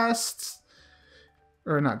chests.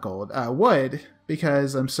 Or not gold. Wood.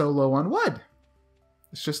 Because I'm so low on wood.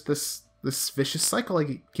 It's just this vicious cycle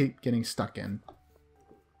I keep getting stuck in.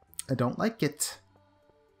 I don't like it.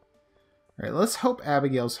 Alright, let's hope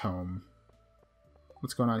Abigail's home.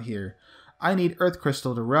 What's going on here? I need earth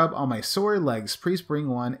crystal to rub on my sore legs. Please bring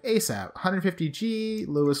one ASAP. 150G.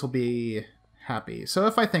 Lewis will be happy. So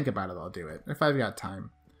if I think about it, I'll do it. If I've got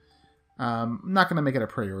time. I'm not going to make it a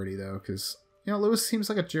priority, though, because, you know, Lewis seems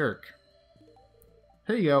like a jerk.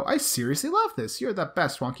 Here you go. I seriously love this. You're the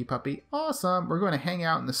best, Wonky Puppy. Awesome. We're going to hang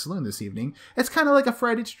out in the saloon this evening. It's kind of like a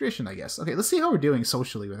Friday tradition, I guess. Okay, let's see how we're doing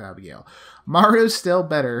socially with Abigail. Mario's still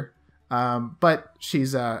better, but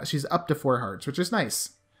she's up to 4 hearts, which is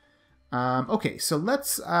nice. Okay, so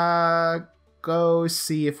let's go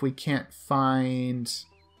see if we can't find...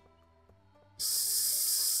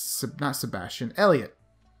 not Sebastian. Elliot.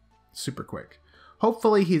 Super quick.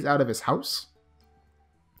 Hopefully he's out of his house.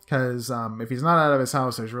 Because if he's not out of his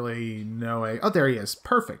house, there's really no way... Oh, there he is.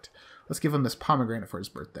 Perfect. Let's give him this pomegranate for his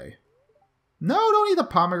birthday. No, don't eat the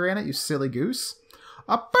pomegranate, you silly goose.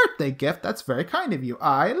 A birthday gift? That's very kind of you.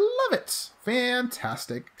 I love it.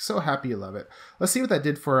 Fantastic. So happy you love it. Let's see what that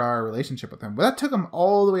did for our relationship with him. Well, that took him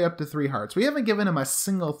all the way up to 3 hearts. We haven't given him a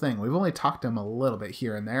single thing. We've only talked to him a little bit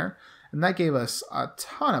here and there. And that gave us a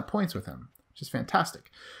ton of points with him, which is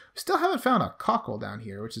fantastic. We still haven't found a cockle down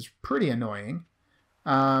here, which is pretty annoying. If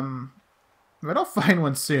I don't find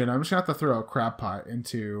one soon, I'm just going to have to throw a crab pot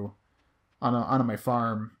onto my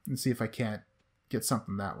farm and see if I can't get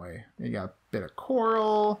something that way. You got a bit of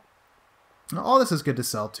coral. All this is good to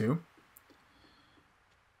sell too.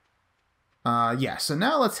 Yeah, so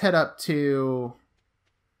now let's head up to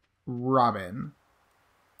Robin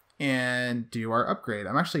and do our upgrade.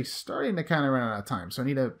 I'm actually starting to kind of run out of time, so I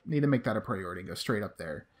need to make that a priority and go straight up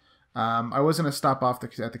there. I was going to stop off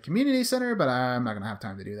at the community center, but I'm not going to have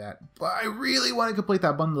time to do that. But I really want to complete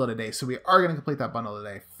that bundle today, so we are going to complete that bundle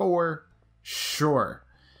today for sure.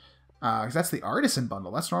 Because that's the artisan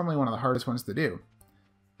bundle. That's normally one of the hardest ones to do.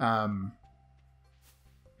 But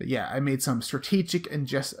yeah, I made some strategic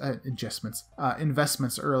investments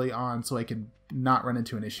early on so I could not run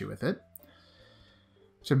into an issue with it.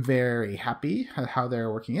 So I'm very happy at how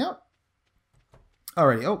they're working out.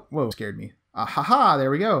 Alrighty. Oh, whoa, scared me. Haha,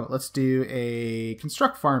 there we go. Let's do a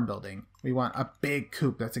construct farm building. We want a big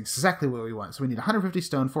coop. That's exactly what we want. So we need 150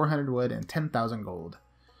 stone, 400 wood, and 10,000 gold.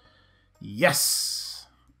 Yes!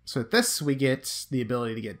 So with this, we get the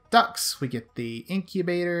ability to get ducks. We get the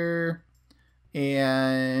incubator.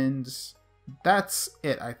 And that's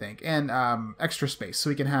it, I think. And extra space. So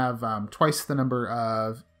we can have twice the number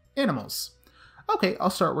of animals. Okay, I'll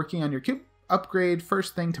start working on your coop. Upgrade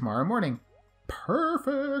first thing tomorrow morning.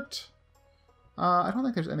 Perfect! I don't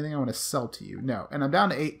think there's anything I want to sell to you. No. And I'm down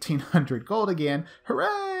to 1,800 gold again.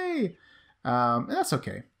 Hooray! And that's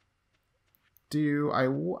okay. I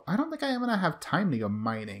don't think I'm going to have time to go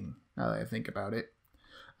mining, now that I think about it.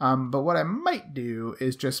 But what I might do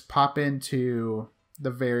is just pop into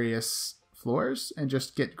the various floors and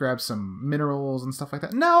just grab some minerals and stuff like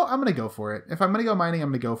that? No, I'm gonna go for it. If I'm gonna go mining, I'm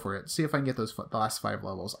gonna go for it. See if I can get the last 5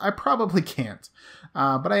 levels. I probably can't,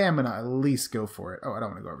 but I am gonna at least go for it. Oh, I don't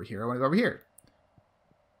want to go over here. I want to go over here.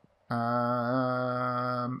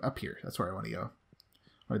 Up here. That's where I want to go.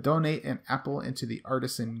 I want to donate an apple into the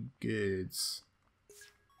artisan goods.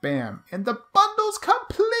 Bam. And the bundle's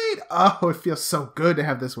complete! Oh, it feels so good to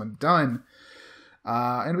have this one done.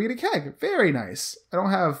 And we get a keg. Very nice. I don't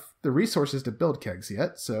have the resources to build kegs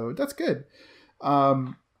yet, so that's good.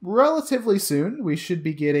 Relatively soon, we should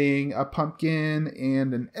be getting a pumpkin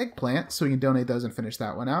and an eggplant, so we can donate those and finish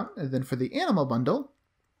that one out. And then for the animal bundle,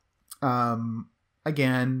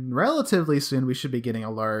 again, relatively soon, we should be getting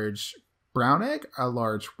a large brown egg, a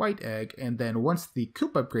large white egg, and then once the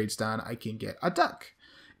coop upgrade's done, I can get a duck.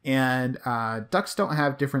 And ducks don't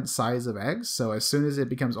have different size of eggs, so as soon as it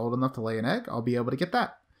becomes old enough to lay an egg, I'll be able to get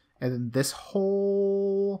that. And then this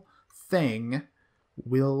whole thing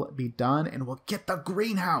will be done, and we'll get the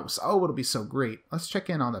greenhouse. Oh, it'll be so great. Let's check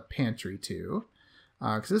in on the pantry, too,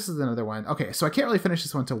 because this is another one. Okay, so I can't really finish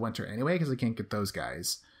this one till winter anyway, because I can't get those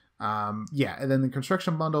guys. Yeah, and then the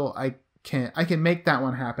construction bundle, I can make that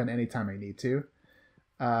one happen anytime I need to.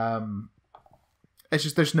 It's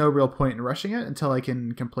just there's no real point in rushing it until I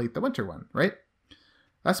can complete the winter one, right?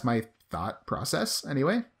 That's my thought process,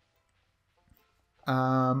 anyway.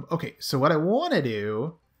 Okay, so what I want to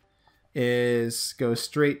do is go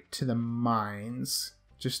straight to the mines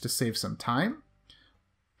just to save some time.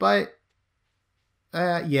 But,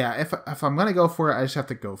 yeah, if I'm going to go for it, I just have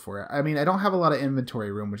to go for it. I mean, I don't have a lot of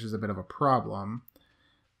inventory room, which is a bit of a problem.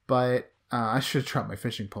 But I should have dropped my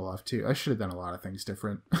fishing pole off, too. I should have done a lot of things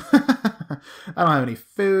different. I don't have any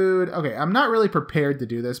food. Okay, I'm not really prepared to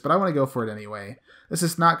do this, but I want to go for it anyway. This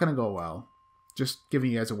is not going to go well. Just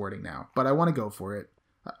giving you guys a warning now. But I want to go for it.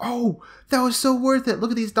 Oh, that was so worth it.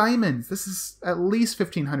 Look at these diamonds. This is at least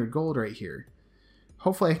 1,500 gold right here.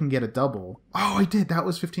 Hopefully I can get a double. Oh, I did. That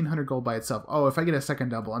was 1,500 gold by itself. Oh, if I get a second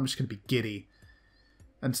double, I'm just going to be giddy.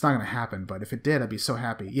 And it's not going to happen, but if it did, I'd be so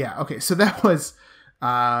happy. Yeah, okay, so that was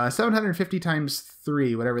 750 times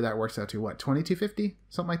 3, whatever that works out to. What, 2250?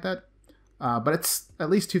 Something like that? But it's at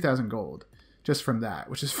least 2,000 gold just from that,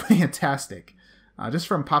 which is fantastic. Just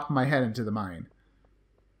from popping my head into the mine.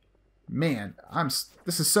 Man,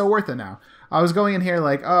 this is so worth it now. I was going in here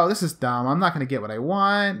like, oh, this is dumb. I'm not going to get what I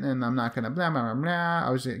want, and I'm not going to blah, blah, blah, blah. I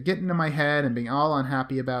was getting into my head and being all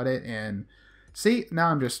unhappy about it, and see, now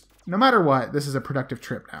I'm just, no matter what, this is a productive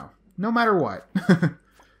trip now. No matter what.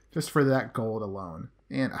 Just for that gold alone.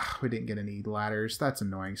 And we didn't get any ladders. That's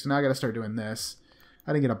annoying. So now I got to start doing this.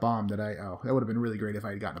 I didn't get a bomb, did I? Oh, that would have been really great if I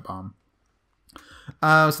had gotten a bomb.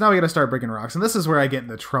 So now we got to start breaking rocks. And this is where I get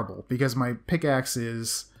into trouble, because my pickaxe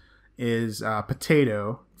is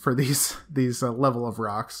potato for these level of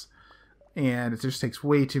rocks, and it just takes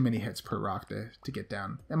way too many hits per rock to get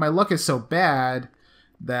down. And my luck is so bad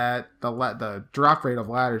that the drop rate of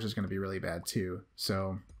ladders is going to be really bad too.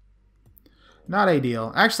 So not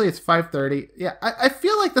ideal. Actually, it's 5:30. Yeah, I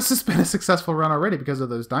feel like this has been a successful run already because of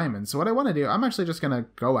those diamonds. So what I want to do, I'm actually just going to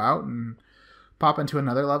go out and pop into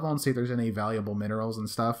another level and see if there's any valuable minerals and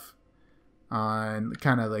stuff on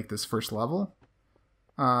kind of like this first level.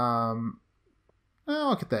 I'll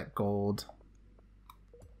get that gold.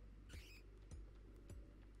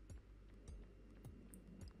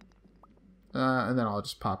 And then I'll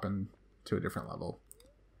just pop into a different level.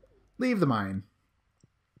 Leave the mine.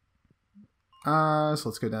 So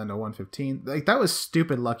let's go down to 115. Like, that was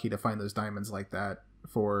stupid lucky to find those diamonds like that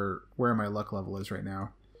for where my luck level is right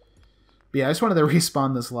now. But yeah, I just wanted to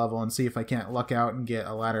respawn this level and see if I can't luck out and get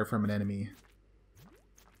a ladder from an enemy.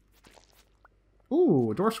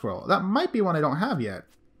 Ooh, dwarf squirrel. That might be one I don't have yet.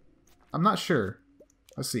 I'm not sure.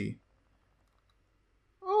 Let's see.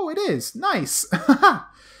 Oh, it is. Nice. So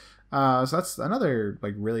that's another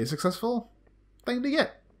like really successful thing to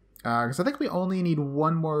get. Because I think we only need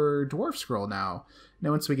one more dwarf scroll now.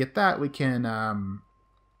 Now, once we get that, we can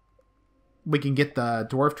get the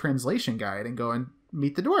dwarf translation guide and go and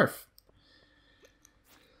meet the dwarf.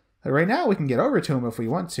 Right now, we can get over to him if we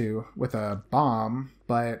want to with a bomb,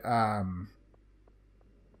 but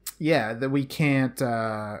yeah, that we can't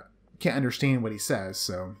understand what he says,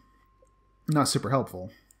 so not super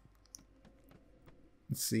helpful.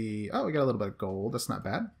 Let's see. Oh, we got a little bit of gold. That's not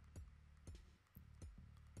bad.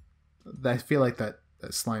 I feel like that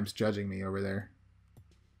slime's judging me over there.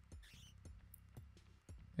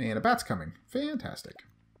 And a bat's coming. Fantastic.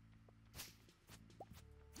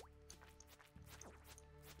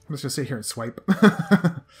 Let's just sit here and swipe.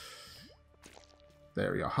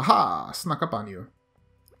 There we go. Haha! Snuck up on you.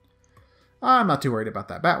 I'm not too worried about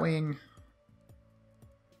that Batwing.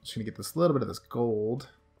 Just gonna get this little bit of this gold.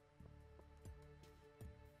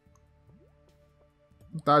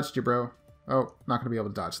 Dodged you, bro. Oh, not gonna be able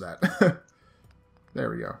to dodge that. There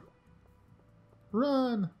we go.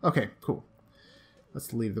 Run. Okay, cool.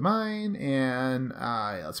 Let's leave the mine and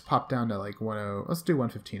let's pop down to like 10. Let's do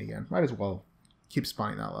 115 again. Might as well keep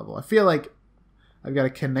spawning that level. I feel like I've got a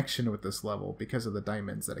connection with this level because of the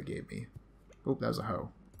diamonds that it gave me. Oh, that was a hoe.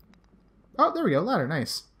 Oh, there we go. Ladder.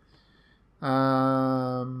 Nice.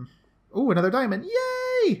 Oh, another diamond.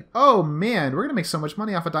 Yay! Oh, man. We're going to make so much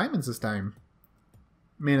money off of diamonds this time.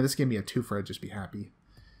 Man, if this gave me a twofer, I'd just be happy.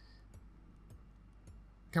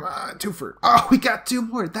 Come on, twofer. Oh, we got 2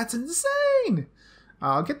 more. That's insane!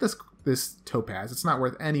 I'll get this topaz. It's not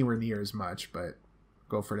worth anywhere near as much, but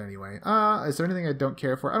go for it anyway. Is there anything I don't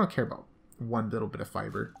care for? I don't care about one little bit of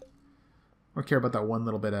fiber. I don't care about that one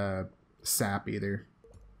little bit of sap either.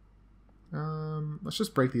 Let's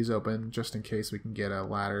just break these open just in case we can get a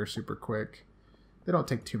ladder super quick. They don't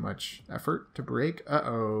take too much effort to break.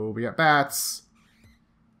 Uh-oh, we got bats.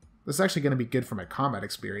 This is actually going to be good for my combat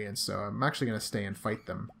experience, so I'm actually going to stay and fight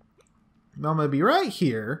them. Now I'm going to be right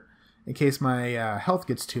here in case my health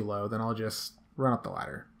gets too low, then I'll just run up the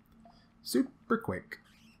ladder. Super quick.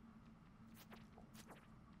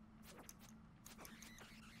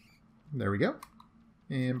 There we go.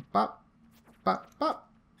 And pop, pop,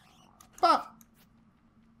 pop, pop,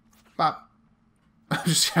 pop. I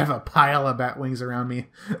just have a pile of bat wings around me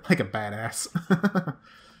like a badass.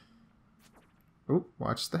 Ooh,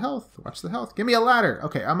 watch the health. Watch the health. Give me a ladder.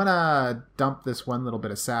 Okay, I'm gonna dump this one little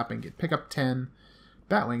bit of sap and pick up 10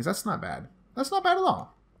 bat wings. That's not bad. That's not bad at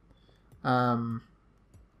all.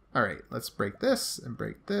 Alright, let's break this and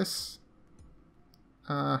break this.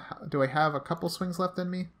 Do I have a couple swings left in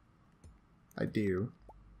me? I do.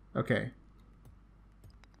 Okay.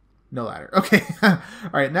 No ladder. Okay.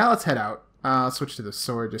 Alright, now let's head out. I'll switch to the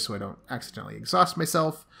sword just so I don't accidentally exhaust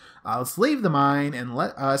myself. Let's leave the mine and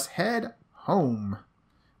let us head home.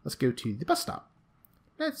 Let's go to the bus stop.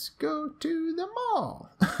 Let's go to the mall.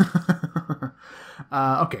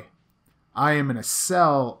 Okay. I am going to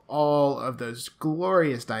sell all of those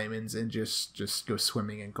glorious diamonds and just go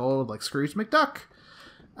swimming in gold like Scrooge McDuck.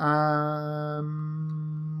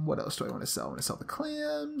 What else do I want to sell? I want to sell the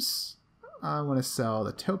clams. I want to sell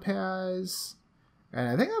the topaz. And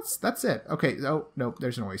I think that's it. Okay. Oh, nope.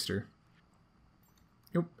 There's an oyster.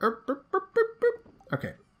 Nope.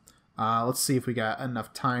 Okay. Let's see if we got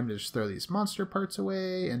enough time to just throw these monster parts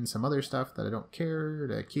away and some other stuff that I don't care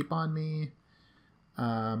to keep on me.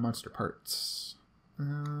 Monster parts.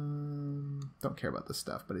 Don't care about this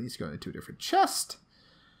stuff, but it needs to go into a different chest.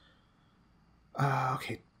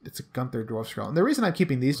 Okay, it's a Gunther Dwarf Scroll. And the reason I'm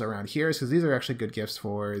keeping these around here is because these are actually good gifts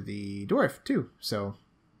for the dwarf, too. So,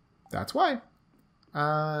 that's why.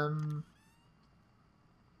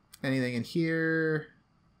 Anything in here?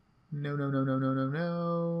 No, no, no, no, no, no,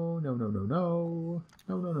 no. No, no, no, no.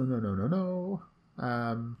 No, no, no, no, no, no,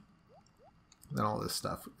 no. Then all this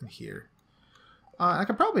stuff in here. I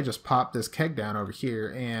could probably just pop this keg down over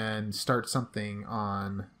here and start something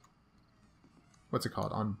on... What's it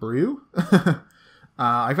called? On brew?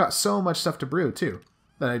 I've got so much stuff to brew, too,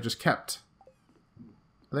 that I just kept.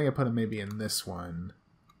 I think I put them maybe in this one.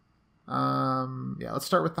 Yeah, let's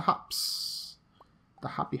start with the hops. The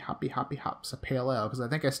hoppy hops. A pale ale, because I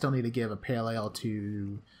think I still need to give a pale ale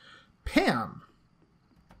to Pam.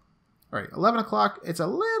 Alright, 11 o'clock. It's a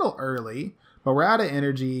little early, but we're out of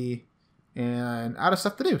energy and out of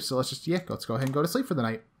stuff to do. So let's just, let's go ahead and go to sleep for the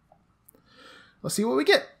night. Let's see what we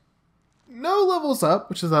get. No levels up,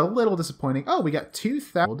 which is a little disappointing. Oh, we got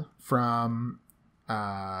 2,000 from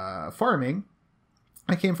farming.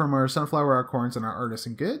 I came from our sunflower, our corns, and our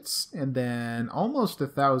artisan goods. And then almost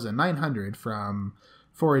 1,900 from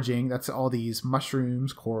foraging. That's all these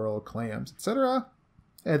mushrooms, coral, clams, etc.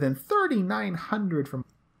 And then 3,900 from...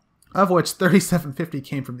 Of which 3,750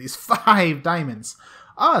 came from these 5 diamonds.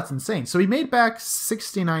 Oh, that's insane. So we made back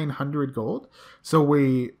 6,900 gold. So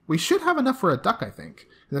we should have enough for a duck, I think.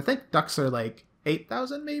 I think ducks are like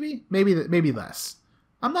 8,000 maybe? Maybe less.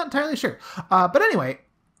 I'm not entirely sure. But anyway,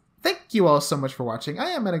 thank you all so much for watching.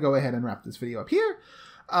 I am going to go ahead and wrap this video up here.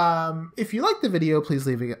 If you liked the video, please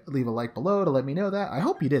leave a like below to let me know that. I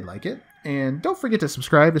hope you did like it. And don't forget to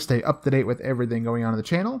subscribe to stay up to date with everything going on in the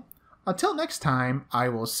channel. Until next time, I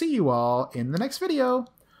will see you all in the next video.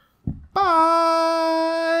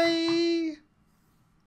 Bye!